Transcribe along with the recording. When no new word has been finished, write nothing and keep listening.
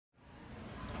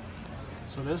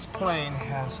So this plane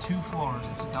has 2 floors.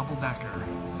 It's a double-decker.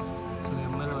 So they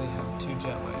literally have 2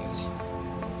 jetways.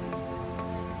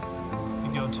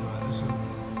 You go to it. This is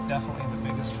definitely the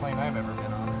biggest plane I've ever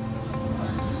been on.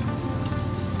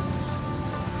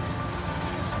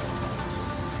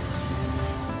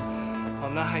 Well,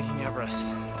 I'm not hiking Everest,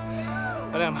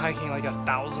 but I'm hiking like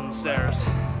 1,000 stairs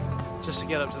just to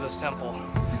get up to this temple.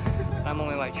 I'm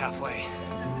only like halfway.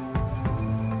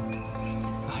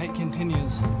 The hike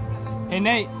continues. Hey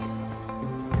Nate!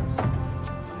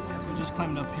 We just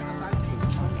climbed up here to this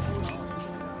temple.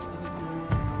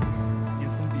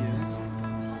 Get some views.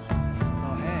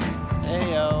 Oh hey.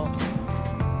 Hey yo.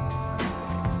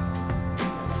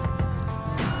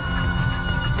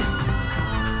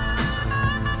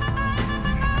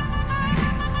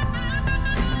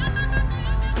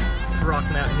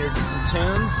 Rocking out here to some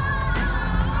tunes.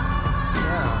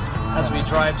 Yeah. As we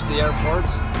drive to the airport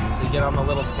to get on the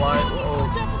little flight. Whoa.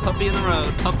 Puppy in the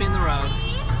road, puppy in the road.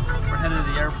 We're headed to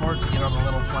the airport to get on the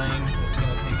little plane. It's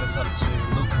going to take us up to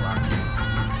Lukla.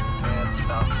 And it's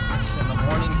about 6 in the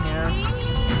morning here.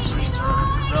 The streets are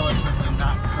relatively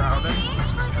not crowded,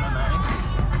 which is kind of nice.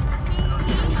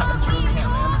 We're just cutting through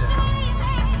Kathmandu.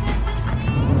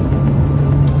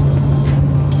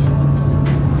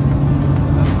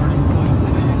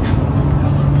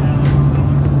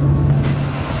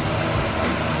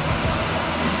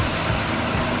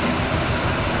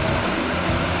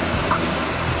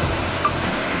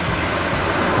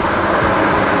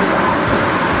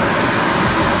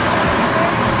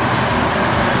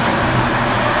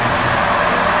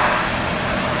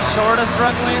 Shortest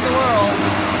runway in the world.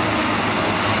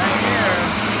 Right here.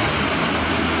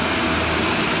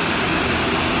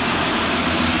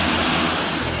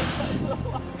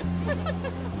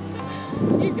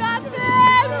 You got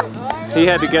this! He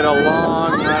had to get a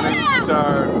long running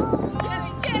start.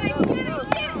 Get it!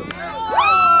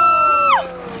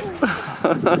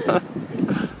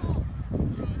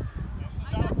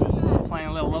 Playing a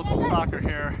little local soccer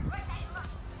here.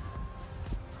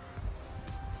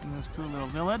 In this cool little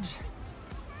village.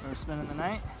 We're spending the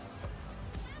night.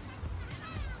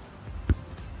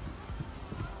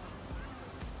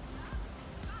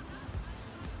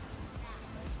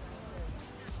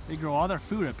 They grow all their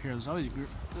food up here. There's all these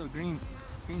little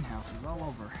greenhouses all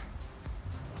over.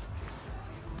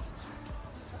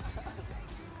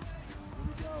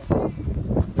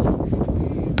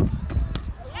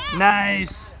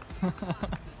 Nice!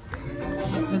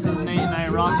 This is Nate and I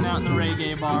rocking out in the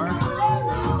reggae bar.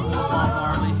 Bob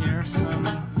Marley here, some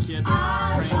kid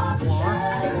praying on the floor.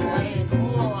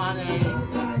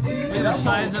 Look at the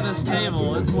size of this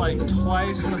table. It's like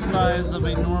twice the size of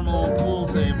a normal pool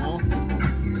table.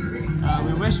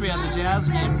 We wish we had the jazz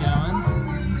game going,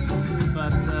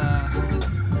 but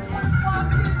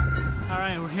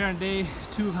alright, we're here on day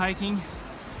 2 of hiking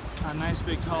on a nice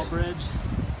big tall bridge.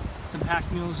 Some pack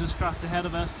mules just crossed ahead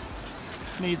of us.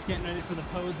 Nate's getting ready for the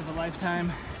pose of a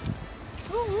lifetime.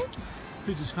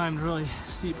 We just climbed a really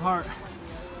steep part.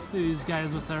 Look at these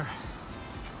guys with their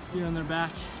gear on their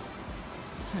back.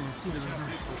 Can't even see the river.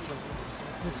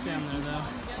 It's down there though.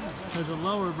 There's a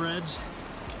lower bridge,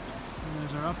 and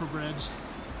there's our upper bridge.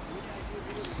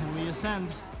 And we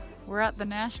ascend. We're at the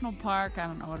national park. I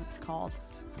don't know what it's called.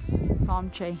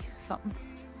 Somche something.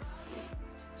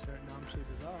 It's here at Namche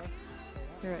Bazaar.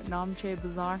 Here at Namche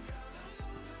Bazaar.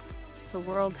 It's a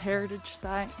World Heritage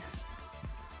Site.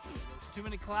 Too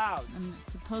many clouds. And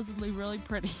it's supposedly really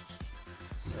pretty.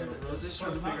 So Rosie's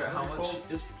trying to figure out how much.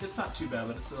 It's not too bad,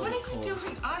 but it's a little cold. What are you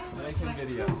doing? I'm making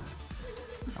video.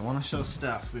 I want to show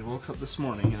Steph. We woke up this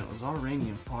morning and it was all rainy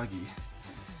and foggy.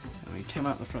 And we came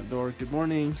out the front door. Good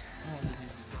morning.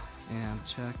 And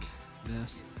check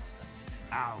this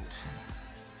out.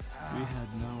 We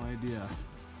had no idea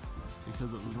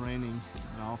because it was raining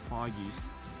and all foggy.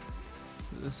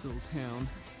 This little town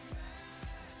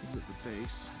is at the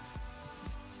base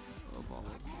of all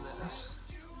of this.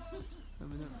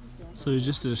 So we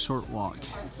just did a short walk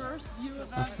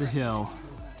up the hill.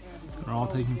 We're all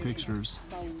taking pictures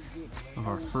of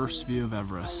our first view of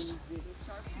Everest.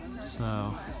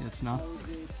 So it's not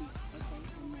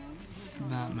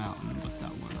that mountain, but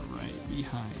that one right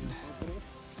behind.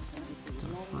 It's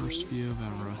our first view of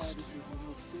Everest.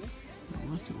 Now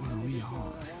look at where we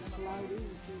are.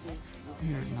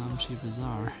 Here at Namche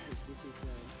Bazaar,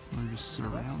 we're just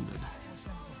surrounded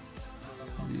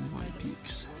by these white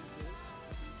peaks.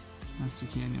 That's the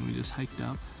canyon we just hiked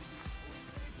up.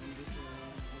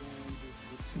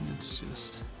 And it's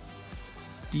just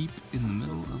deep in the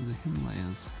middle of the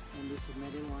Himalayas.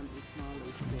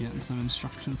 We're getting some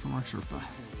instruction from our Sherpa.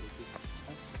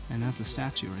 And that's a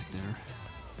statue right there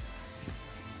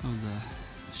of the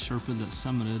Sherpa that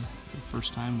summited for the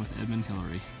first time with Edmund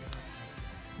Hillary.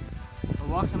 We're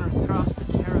walking across the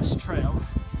Terrace Trail,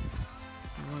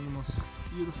 one of the most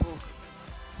beautiful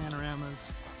panoramas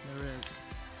there is.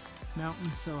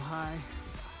 Mountains so high,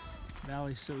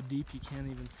 valley so deep you can't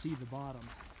even see the bottom.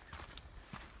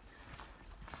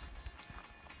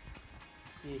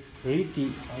 Read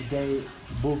their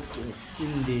books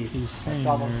in the He's saying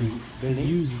top of the building.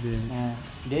 use the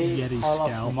They Yeti all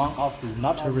scalp of the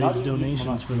not to raise not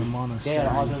donations for the monastery. There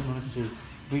are monastery. other monasteries.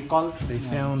 We call They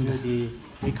found,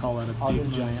 they call it a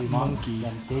big giant monkey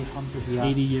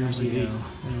 80 years ago,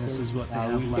 and this is what they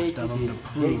have left of them to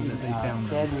prove that they found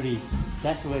them. Salary.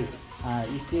 That's why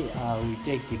you see we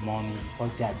take the money for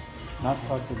that, not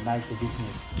for the like the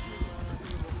business.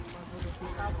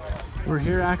 We're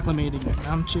here acclimating at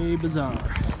Namche Bazaar.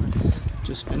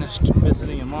 Just finished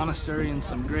visiting a monastery and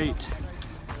some great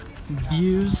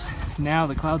views. Now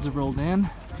the clouds have rolled in,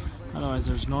 otherwise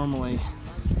there's normally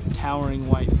towering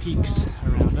white peaks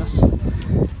around us.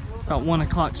 About 1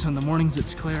 o'clock, so in the mornings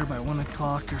it's clear, by 1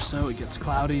 o'clock or so it gets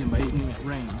cloudy, and by evening it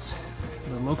rains.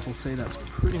 The locals say that's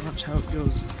pretty much how it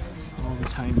goes all the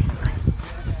time here.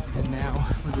 And now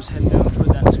we're just heading down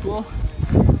toward that school.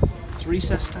 It's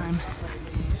recess time.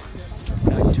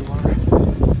 Back to our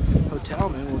hotel,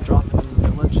 maybe we'll drop into the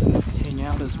village and hang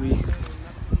out as we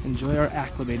enjoy our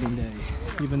acclimating day.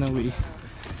 Even though we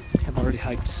have already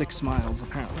hiked 6 miles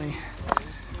apparently,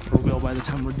 or will by the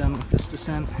time we're done with this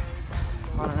descent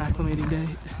on our acclimating day.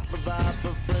 Provide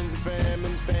for friends and fam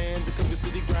and fans, a cover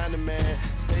city grinding man.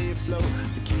 Stay afloat,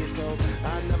 the kids home.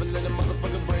 I never let a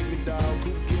motherfucker break me down.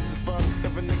 Who gives a fuck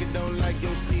if a nigga don't like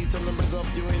your steez? Tell them raise up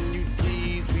you and you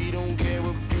tease. We don't care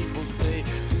what people say.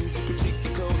 Dude, you critique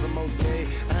your clothes, I'm most gay.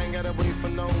 I ain't gotta wait for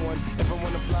no one. If I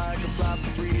wanna fly, I can fly for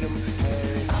freedom.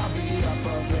 Hey, I'll be up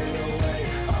and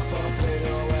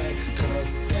away,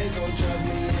 cause they gon' judge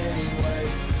me anyway.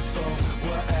 So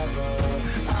whatever,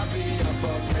 I'll be up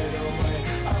and away,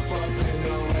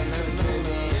 cause in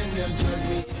the end they'll judge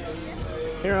me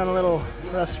anyway. Here on a little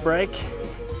rest break,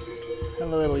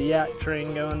 have a little yak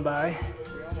train going by.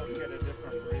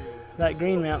 That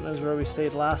green mountain is where we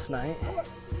stayed last night.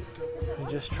 We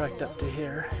just trekked up to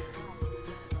here.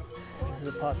 This is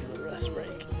a popular rest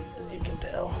break, as you can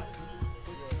tell.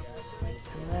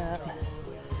 And that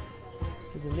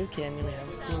is a new canyon we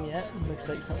haven't seen yet. It looks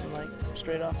like something like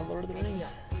straight off of Lord of the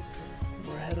Rings.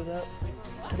 We're headed up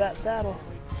to that saddle.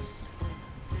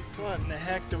 What in the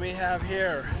heck do we have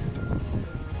here?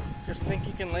 Just think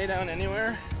you can lay down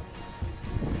anywhere?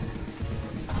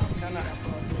 Kinda.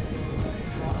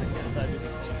 Well, I guess I do the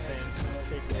same thing.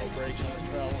 Take little breaks on the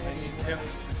trail when I need to.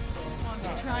 Want to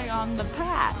try on the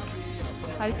pack?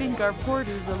 I think our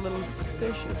porter's a little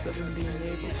suspicious of him being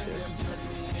able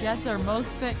to. Jed's our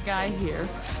most fit guy here.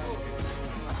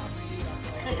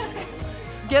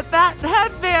 Get that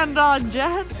headband on,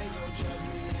 Jed!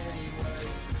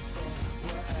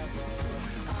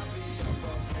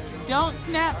 Don't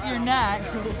snap your neck.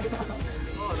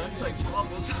 Oh, that's like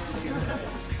bubbles.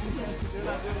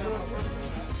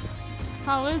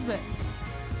 How is it?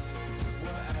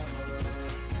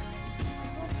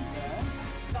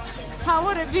 How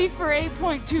would it be for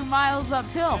 8.2 miles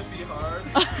uphill? It'd be hard.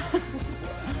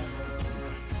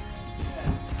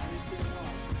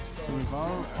 So we've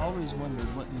always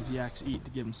wondered what these yaks eat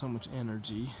to give them so much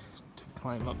energy to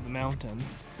climb up the mountain.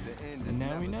 And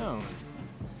now we know.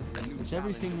 It's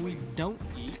everything we don't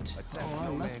eat, all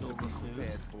our leftover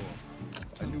food,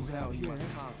 comes out here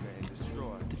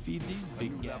to feed these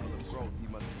big guys.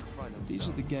 These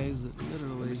are the guys that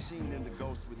literally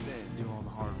do all the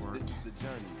hard work.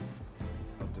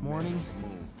 Morning,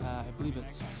 I believe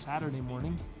it's Saturday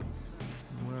morning,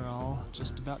 and we're all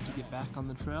just about to get back on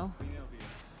the trail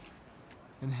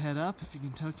and head up. If you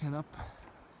can head up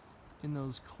in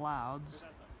those clouds,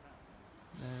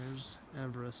 there's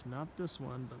Everest. Not this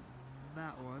one, but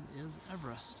that one is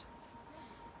Everest.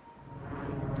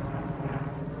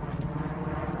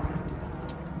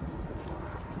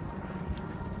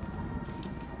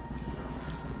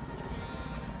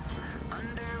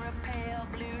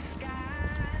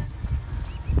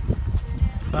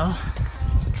 Well,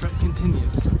 the trek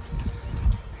continues.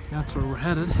 That's where we're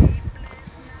headed.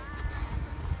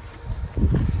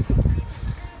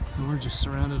 And we're just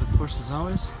surrounded, of course, as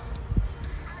always.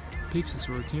 Peaks is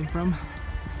where we came from.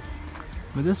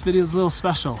 But this video is a little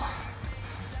special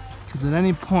because at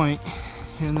any point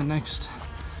here in the next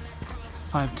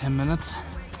 5-10 minutes,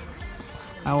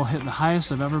 I will hit the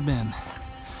highest I've ever been.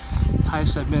 The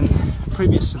highest I've been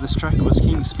previous to this trek was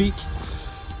King's Peak,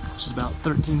 which is about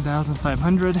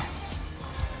 13,500,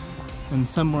 and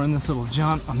somewhere in this little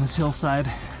jaunt on this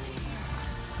hillside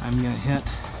I'm gonna hit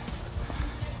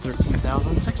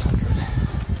 13,600.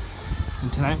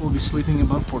 And tonight we'll be sleeping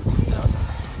above 14,000.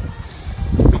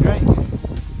 It'll be great.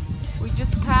 We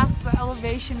just passed the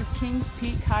elevation of Kings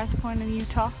Peak, highest point in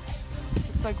Utah.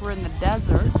 Looks like we're in the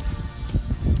desert.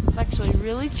 It's actually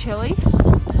really chilly.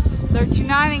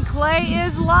 39 and Clay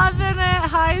is loving it,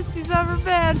 highest he's ever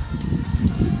been.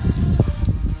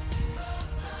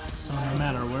 So no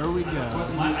matter where we go,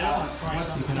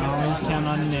 you can always count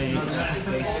on Nate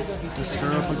to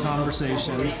stir up a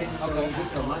conversation with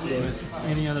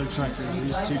any other truckers.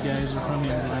 These two guys are from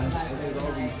England,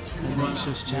 and Nate's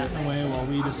just chatting away while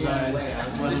we decide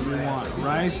whether we want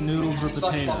rice, noodles, or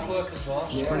potatoes.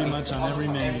 It's pretty much on every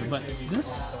menu, but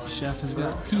this chef has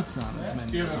got pizza on his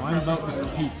menu, so I'm voting for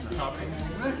pizza.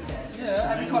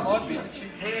 Yeah, every time I've been.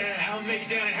 Yeah, I'll make you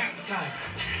down in half the time.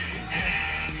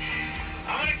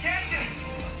 I'm gonna catch you.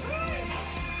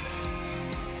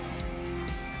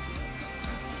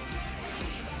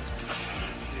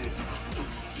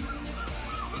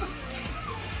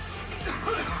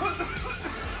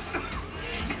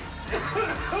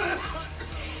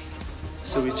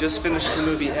 So we just finished the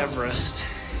movie Everest,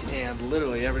 and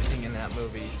literally everything in that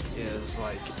movie is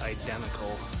like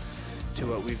identical to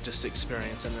what we've just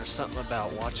experienced. And there's something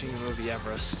about watching the movie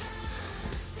Everest,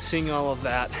 seeing all of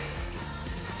that,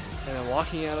 and then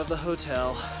walking out of the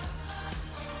hotel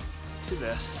to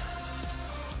this.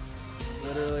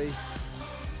 Literally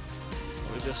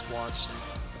what we just watched.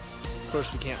 Of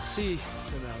course we can't see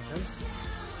the mountain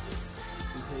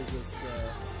because it's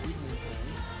evening time,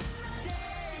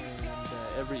 and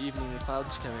every evening the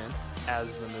clouds come in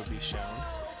as the movie's shown.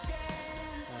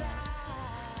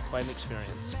 Quite an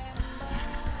experience.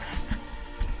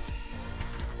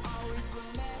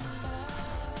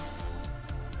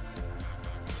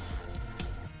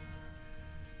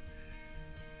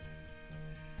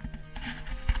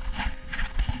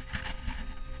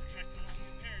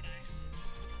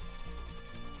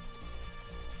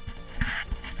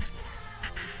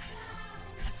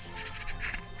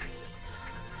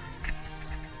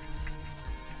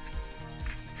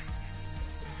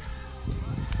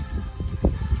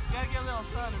 Get a little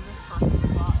sun in this perfect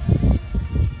spot.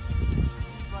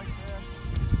 Like this.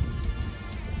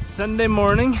 Sunday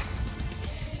morning,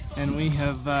 and we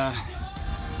have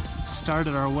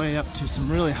started our way up to some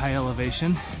really high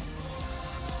elevation.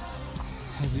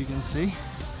 As you can see,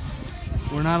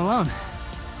 we're not alone.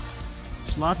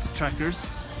 There's lots of trekkers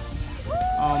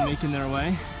all making their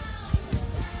way.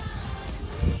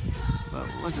 But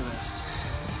look at this.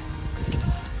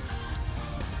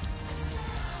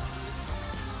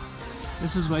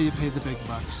 This is why you pay the big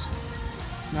bucks.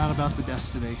 Not about the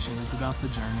destination, it's about the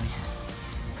journey.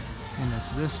 And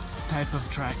it's this type of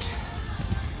trek,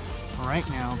 right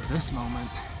now, this moment,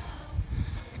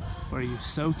 where you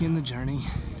soak in the journey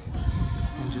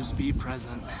and just be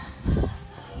present. I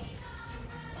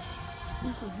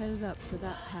think we're headed up to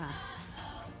that pass.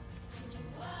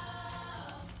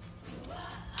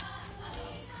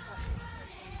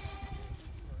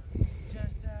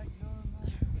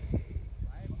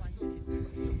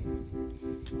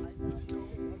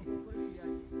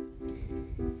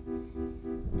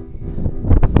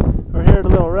 We're here at a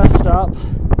little rest stop.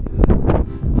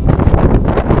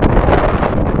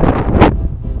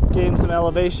 Gain some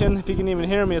elevation. If you can even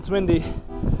hear me, it's windy.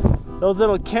 Those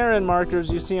little cairn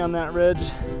markers you see on that ridge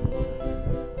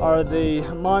are the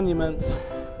monuments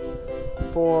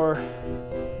for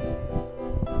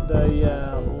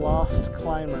the lost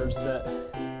climbers that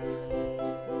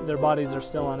their bodies are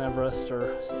still on Everest,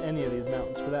 or any of these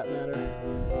mountains for that matter,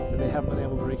 that they haven't been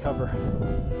able to recover.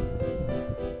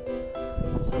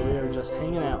 So we are just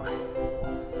hanging out,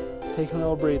 taking a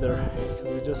little breather,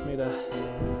 because we just made a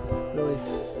really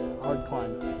hard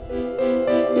climb.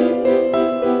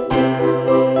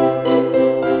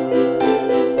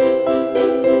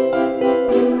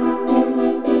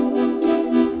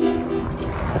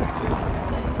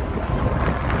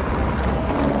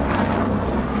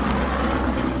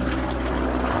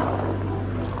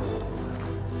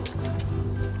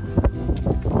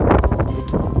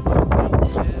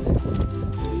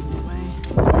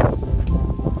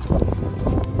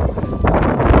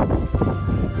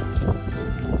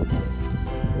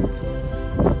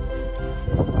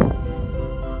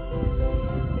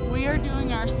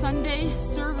 Sunday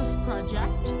service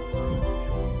project.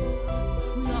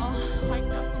 We all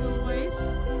hiked up a little ways,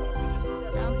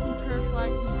 found some prayer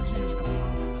flags, and we're hanging up.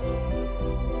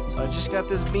 So I just got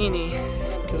this beanie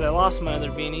because I lost my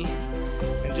other beanie,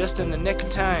 and just in the nick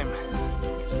of time.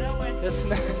 It's snowing.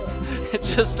 It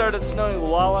just started snowing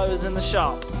while I was in the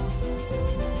shop.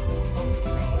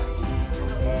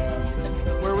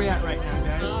 Where are we at right now,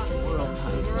 guys?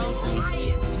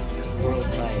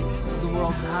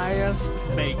 world's highest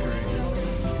bakery.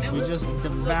 We just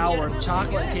devoured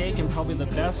chocolate cake and probably the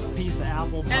best piece of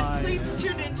apple pie. And please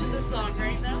tune into the song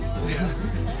right now.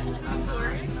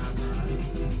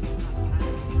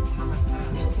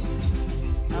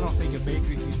 I don't think a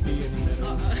bakery could be any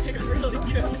better. It really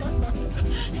could.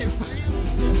 It really.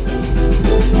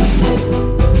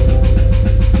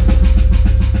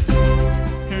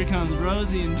 Here comes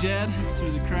Rosie and Jed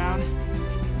through the crowd.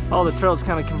 All the trails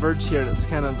kind of converge here. It's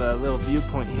kind of a little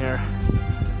viewpoint here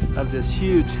of this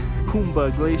huge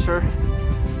Kumba glacier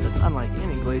that's unlike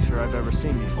any glacier I've ever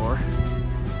seen before.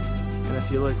 And if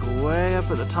you look way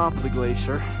up at the top of the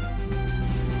glacier,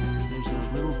 there's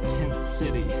a little tent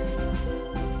city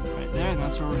right there, and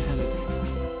that's where we're headed.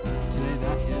 Today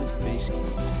that is base camp.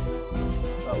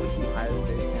 Oh, we seem higher than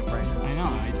base camp right now. I know,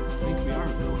 I think we are a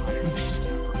little higher than base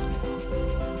camp right now.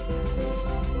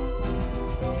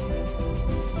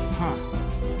 Huh.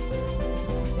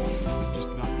 Just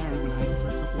about there. We've been hiking for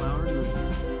a couple hours and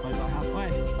probably about halfway.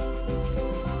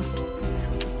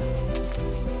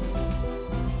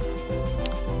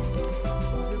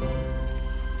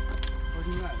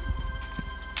 Looking right.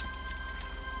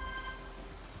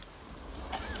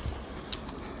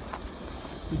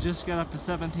 We just got up to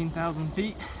 17,000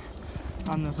 feet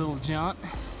on this little jaunt,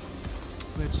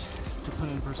 which, to put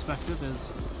in perspective,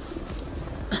 is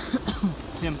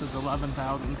temp is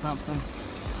 11,000 something.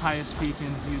 Highest peak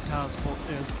in Utah is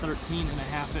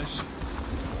 13.5-ish.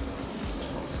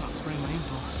 Oh, it's not spring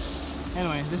rainfall.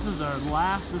 Anyway, this is our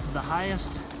last, this is the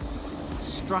highest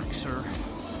structure,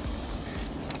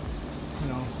 you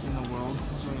know, in the world.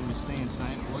 This is where we're going to be staying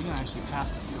tonight. We're going to actually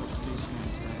pass it to go to the base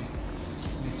camp today.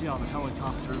 You can see all the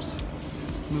helicopters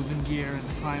moving gear and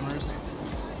the climbers.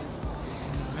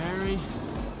 And the very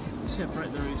tip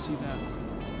right there, you see that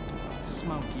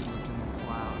smoky looking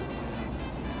cloud. Yes.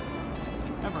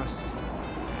 Everest.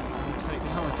 Looks like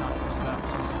the helicopter's about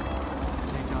to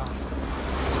take off.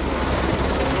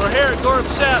 We're here at Gorb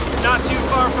Shep, not too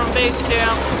far from base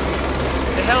camp.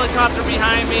 The helicopter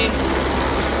behind me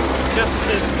just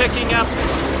is picking up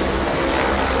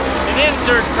an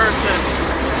injured person.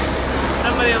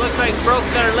 Somebody that looks like broke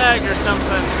their leg or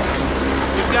something.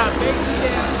 We've got base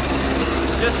camp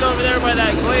just over there by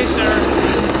that glacier.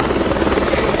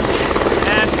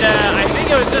 And I think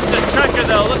it was just a trucker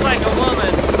though, looked like a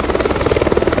woman.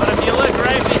 But if you look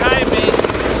right behind me,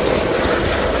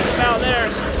 just about there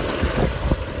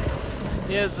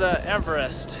is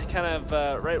Everest, kind of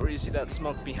right where you see that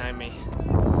smoke behind me.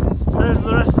 So there's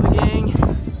the rest of the gang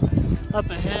up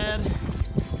ahead,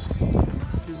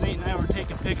 because Nate and I were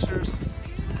taking pictures.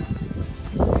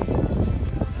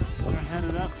 We're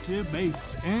headed up to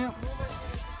base camp.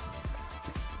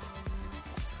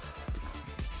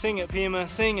 Sing it, Pima,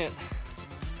 sing it.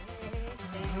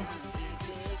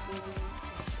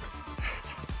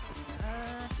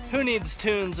 Who needs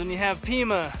tunes when you have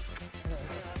Pima?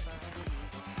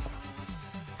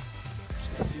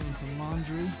 Just doing some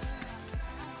laundry.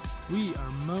 We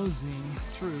are moseying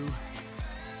through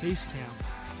base camp.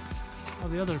 All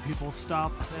the other people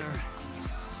stop there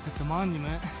at the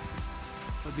monument,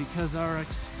 but because our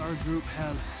group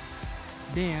has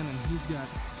Dan and he's got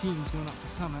teams going up to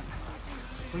summit,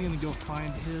 we're gonna go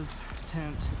find his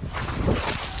tent.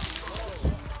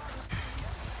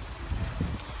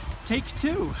 Take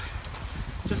two.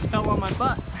 Just fell on my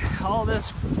butt. All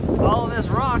this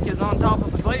rock is on top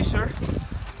of the glacier.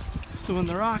 So when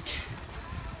the rock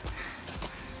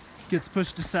gets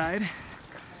pushed aside,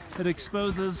 it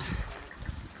exposes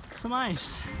some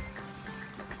ice.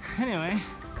 Anyway,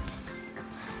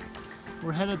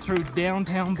 we're headed through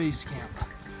downtown base camp.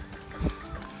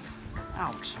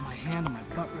 Ouch, my hand and my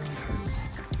butt really hurts.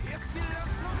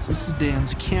 So this is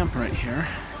Dan's camp right here.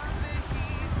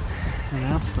 And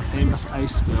that's the famous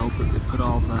ice field that they put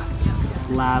all the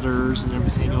ladders and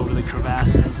everything over the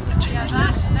crevasses, and it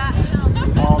changes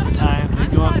all the time. They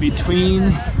go up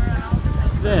between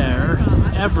there.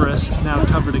 Everest now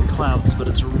covered in clouds, but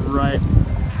it's right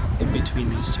in between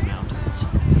these two mountains.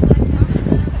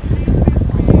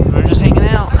 We're just hanging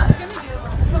out,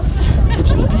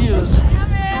 catching the views.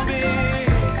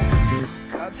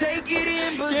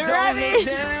 Get ready!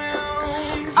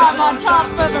 I'm on top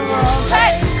of the world,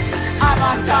 hey! I'm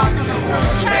on top of the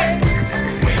world, hey!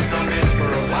 Waiting on this for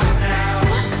a while now,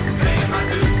 paying my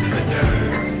dues to the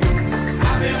dirt.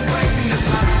 I've been waiting to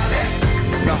smile,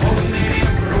 been holding it in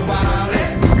for a while.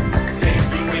 Take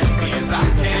you with me if I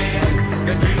can.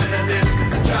 Been dreaming of this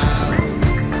since a child.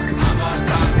 I'm on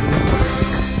top of the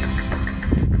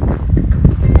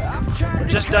world. We're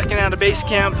just ducking out of base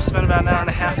camp, spent about an hour and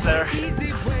a half there.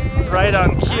 Right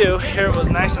on cue. Here it was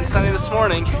nice and sunny this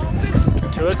morning,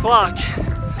 2 o'clock.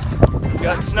 We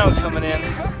got snow coming in. You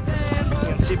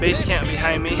can see base camp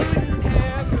behind me,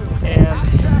 and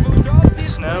the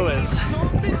snow is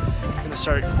gonna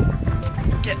start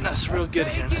getting us real good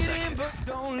here in a second.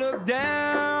 Don't look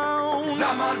down.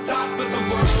 I'm on top of the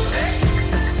world.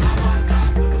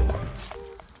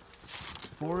 It's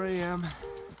 4 a.m.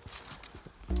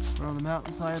 We're on the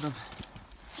mountainside of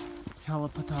Kala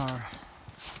Patthar.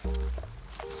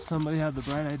 Somebody had the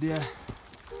bright idea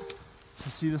to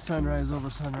see the sunrise over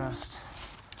sunrest.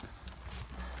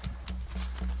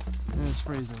 And it's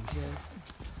freezing.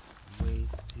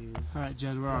 Alright,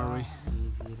 Jed, where are we?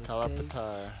 Kala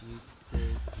Patthar.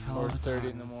 4:30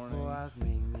 in the morning.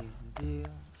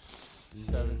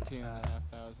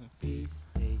 17,500 feet.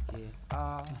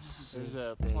 There's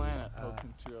a planet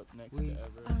poking through up next to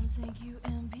Everest.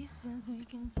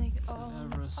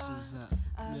 Everest is that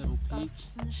middle peak.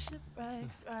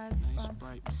 Nice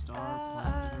bright star,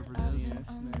 planet, whatever it is.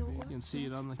 You can see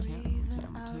it on the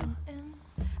camera too.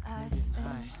 We're getting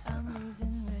high.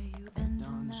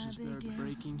 Dawn's just barely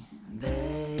breaking.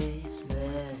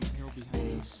 Hill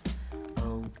behind us.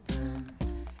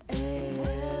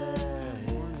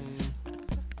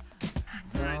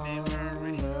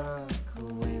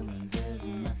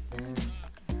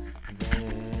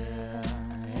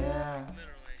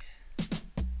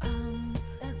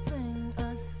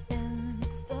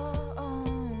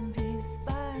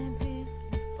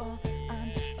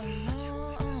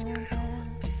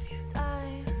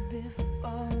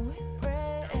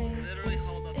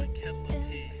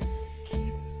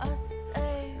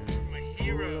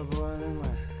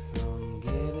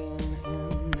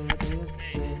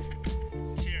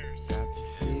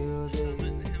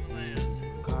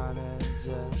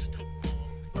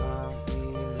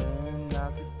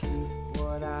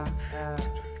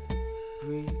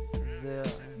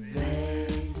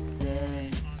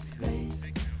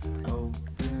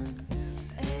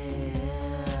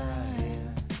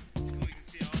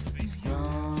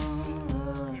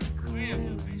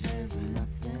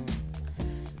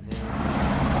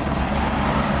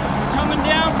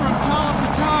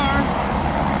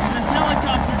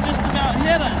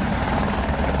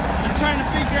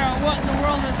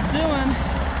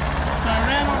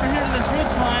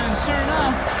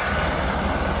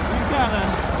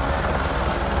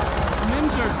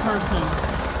 Person.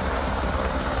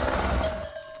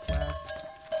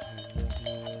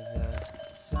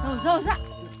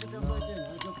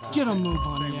 Get a move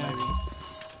on, yeah.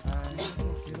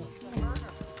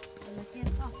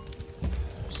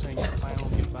 We're saying final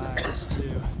goodbyes to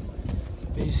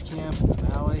base camp in the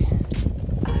valley.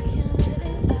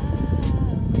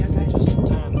 Just in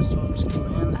time, the storms come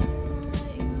in.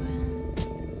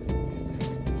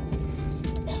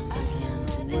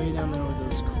 Way down there where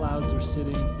those clouds are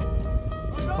sitting,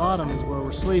 the bottom is where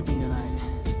we're sleeping tonight.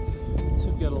 So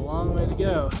we've got a long way to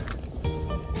go,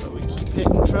 but we keep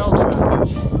hitting trail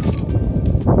traffic.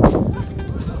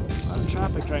 A lot of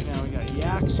traffic right now. We got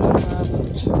yaks coming up,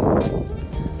 dozens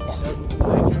of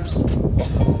bikers.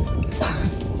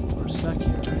 We're stuck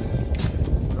here for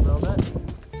a little bit.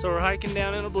 So we're hiking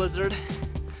down in a blizzard,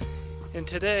 and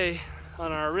today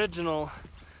on our original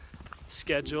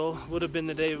schedule would have been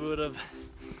the day we would have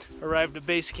arrived at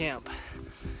base camp.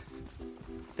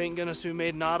 Thank goodness we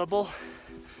made an audible.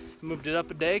 Moved it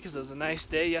up a day because it was a nice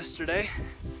day yesterday.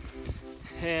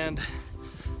 And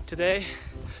today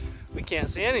we can't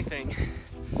see anything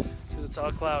because it's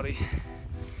all cloudy.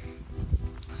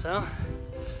 So,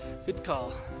 good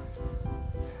call.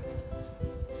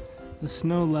 The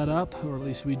snow let up, or at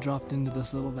least we dropped into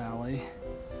this little valley.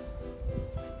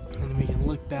 And we can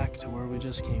look back to where we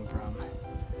just came from.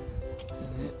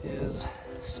 And it is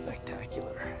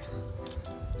spectacular.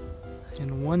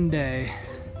 In one day,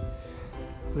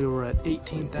 we were at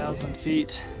 18,000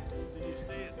 feet,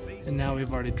 and now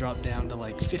we've already dropped down to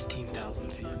like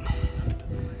 15,000 feet.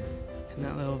 And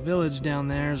that little village down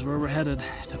there is where we're headed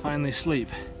to finally sleep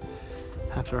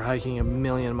after hiking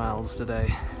 1,000,000 miles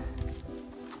today.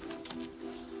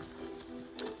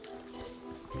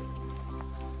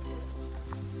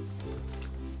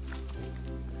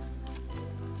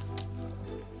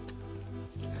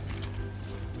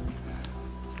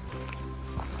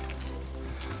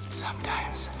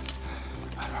 Sometimes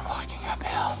when we're walking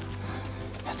uphill,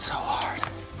 it's so hard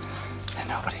and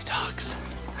nobody talks.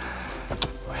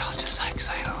 We all just hike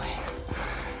silently.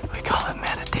 We call it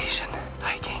meditation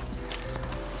hiking.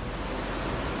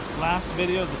 Last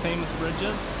video of the famous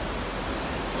bridges.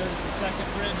 There's the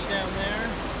second bridge down there.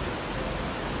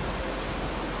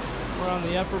 We're on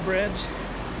the upper bridge.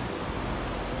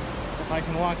 If I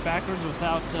can walk backwards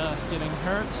without getting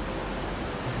hurt.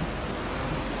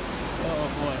 Oh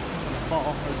boy. fall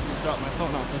or drop my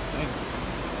phone off this thing.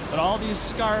 But all these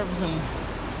scarves and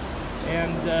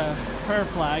prayer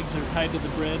flags are tied to the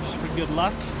bridge for good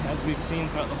luck, as we've seen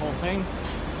throughout the whole thing.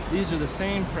 These are the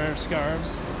same prayer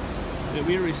scarves that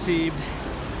we received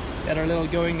at our little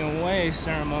going away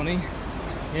ceremony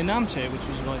in Namche, which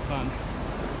was really fun.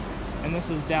 And this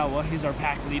is Dawa, he's our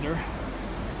pack leader.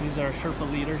 He's our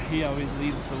Sherpa leader, he always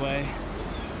leads the way.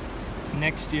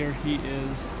 Next year he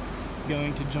is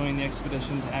going to join the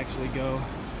expedition to actually go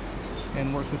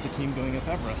and work with the team going up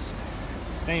Everest.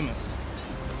 It's famous.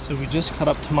 So we just cut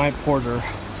up to my porter.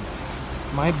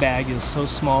 My bag is so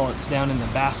small it's down in the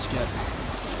basket.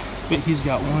 But he's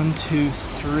got 1, 2,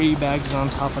 3 bags on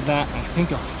top of that. I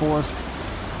think a 4th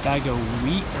bag of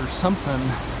wheat or something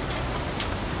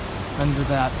under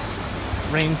that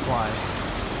rain fly.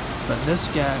 But this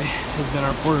guy has been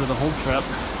our porter the whole trip.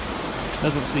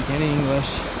 Doesn't speak any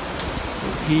English.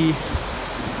 But he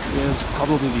is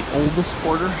probably the oldest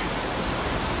porter.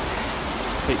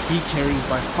 But he carries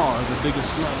by far the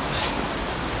biggest load.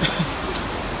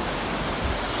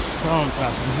 So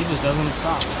impressive. He just doesn't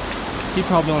stop. He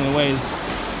probably only weighs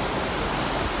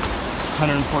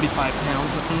 145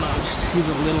 pounds at the most. He's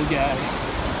a little guy.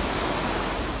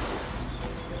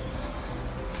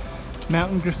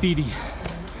 Mountain graffiti.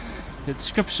 It's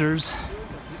scriptures.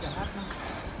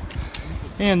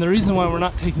 And the reason why we're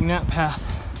not taking that path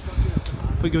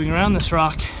but going around this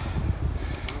rock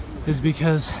is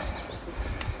because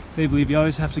they believe you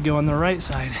always have to go on the right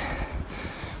side.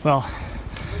 Well,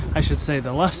 I should say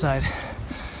the left side,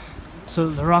 so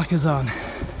that the rock is on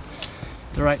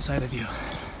the right side of you.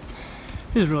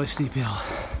 It is a really steep hill.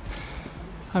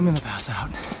 I'm gonna pass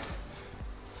out.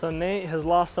 So Nate has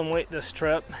lost some weight this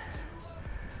trip.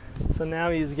 So now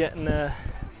he's getting a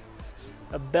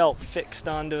belt fixed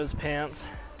onto his pants.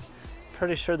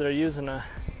 Pretty sure they're using a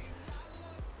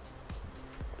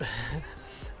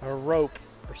rope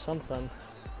or something.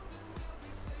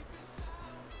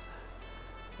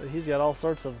 But he's got all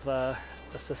sorts of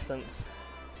assistance.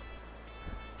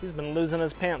 He's been losing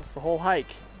his pants the whole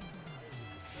hike.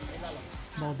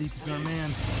 Baldeep is our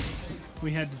man.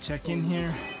 We had to check in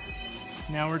here.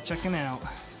 Now we're checking out.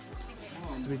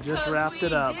 So we just wrapped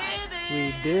it up.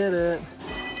 We did it.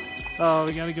 Oh,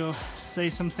 we gotta go say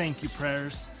some thank you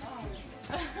prayers.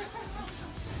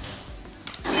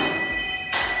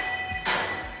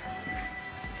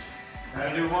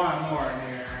 Gotta do one more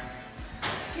here.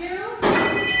 2.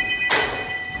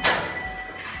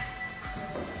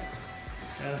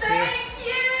 Gotta say it. Thank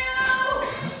you!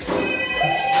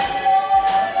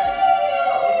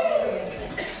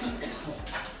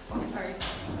 Oh, sorry.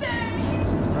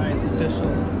 Right, it's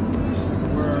official.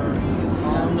 We're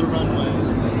on the runway.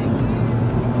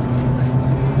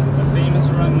 The famous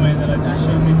runway that I just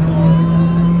showed before.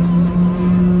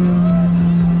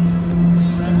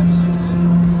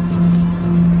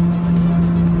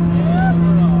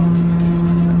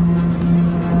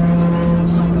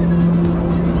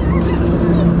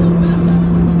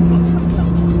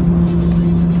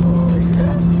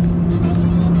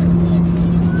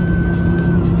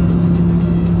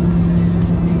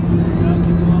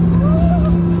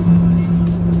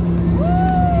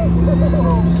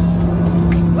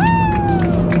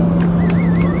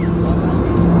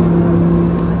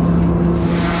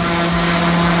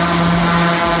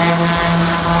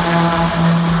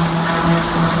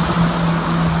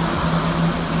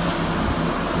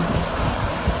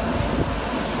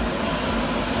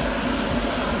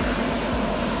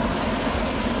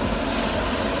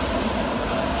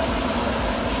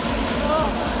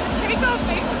 Takeoff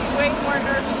makes me way more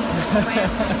nervous than the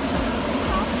land.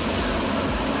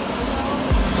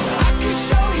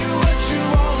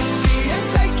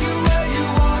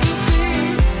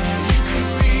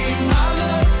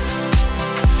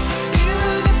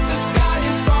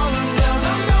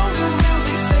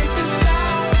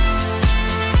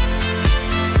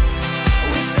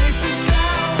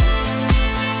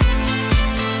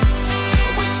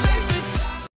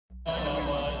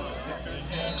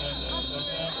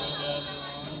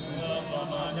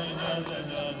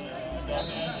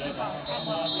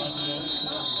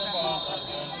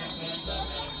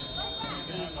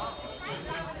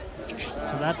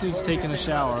 So that dude's taking a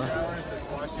shower,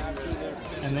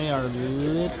 and they are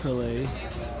literally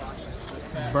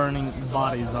burning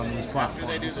bodies on these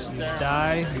platforms. You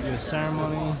die, you do a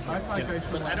ceremony,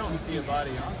 I don't see a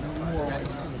body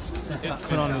it's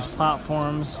put on these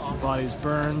platforms, the body's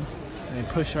burned, and they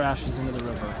push your ashes into the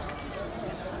river.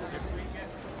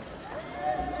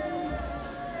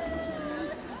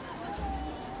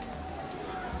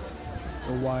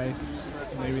 The wife,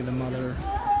 maybe the mother,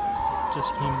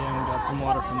 just came down and got some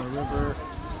water from the river.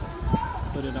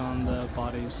 put it on the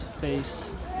body's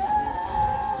face.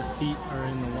 The feet are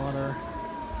in the water.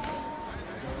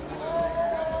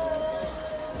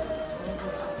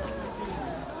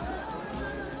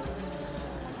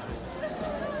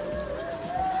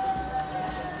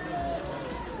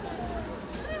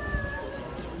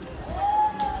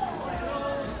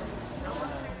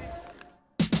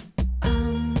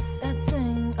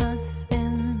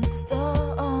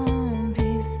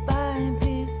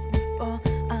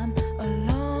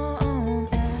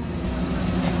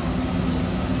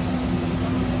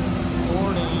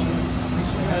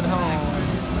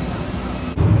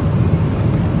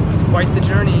 Quite the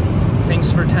journey.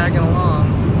 Thanks for tagging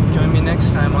along. Join me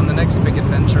next time on the next big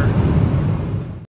adventure.